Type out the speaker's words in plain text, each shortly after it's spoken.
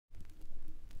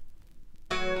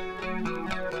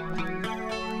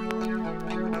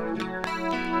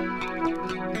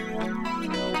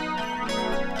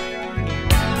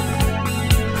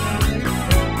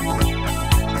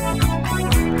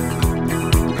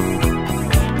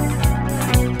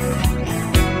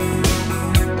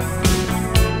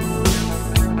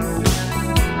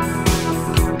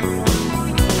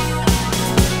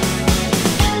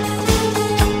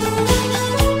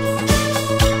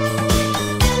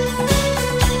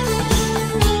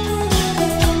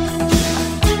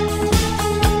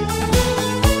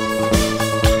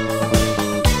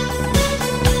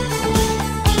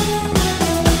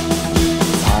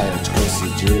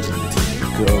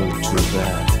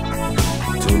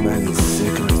Too many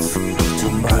cigarettes,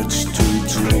 too much to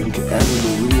drink, and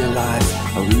you realize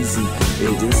how easy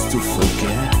it is to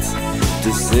forget,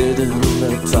 to sit in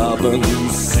the tub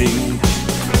and sink.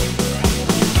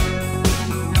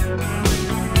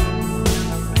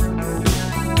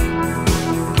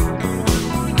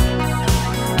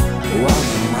 While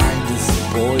your mind is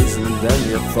poisoned and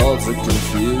your thoughts are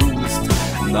confused,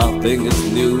 nothing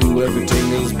is new, everything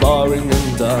is boring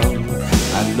and done.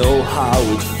 I know how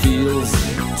it feels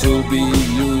to be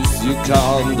used. You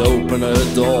can't open a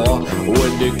door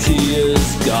when the key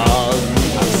is gone.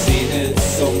 I've seen it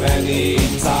so many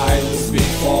times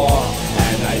before,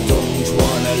 and I don't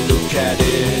wanna look at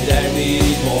it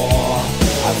anymore.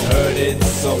 I've heard it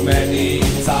so many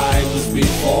times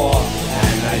before,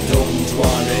 and I don't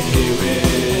wanna hear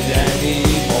it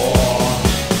anymore.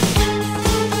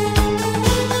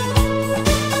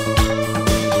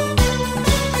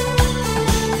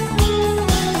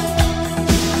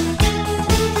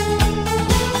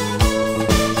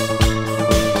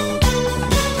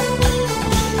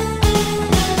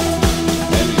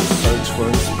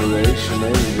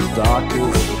 In the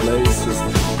darkest places,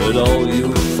 but all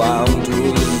you found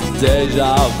was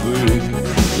deja vu.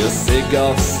 You're sick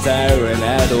of staring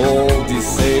at all these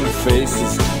same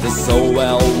faces, they're so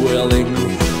well-willing,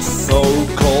 so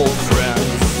cold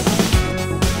friends.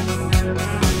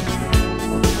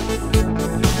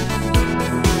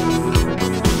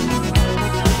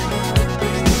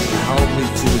 Help me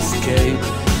to escape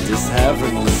this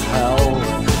heavenless hell,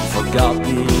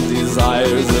 forgotten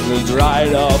desires in a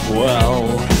dried up well.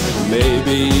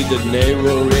 Maybe the name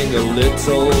will ring a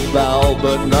little bell,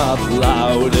 but not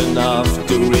loud enough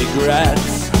to regret.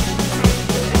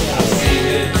 I've seen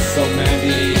it so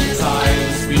many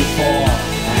times before,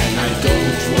 and I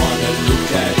don't wanna look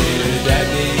at it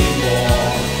anymore.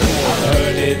 I've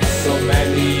heard it so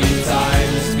many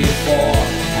times before,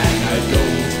 and I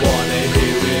don't wanna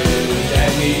hear it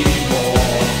anymore.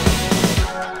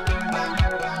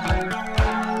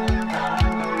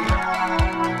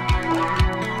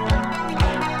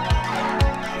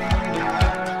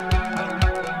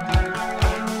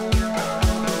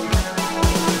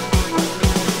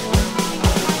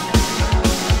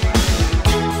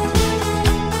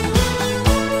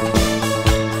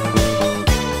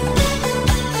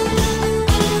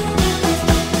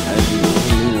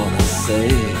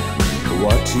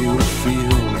 What you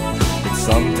feel, but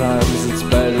sometimes it's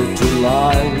better to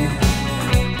lie.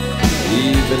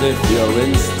 Even if your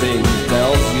instinct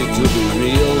tells you to be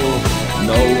real,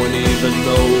 no one even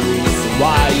knows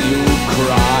why you cry.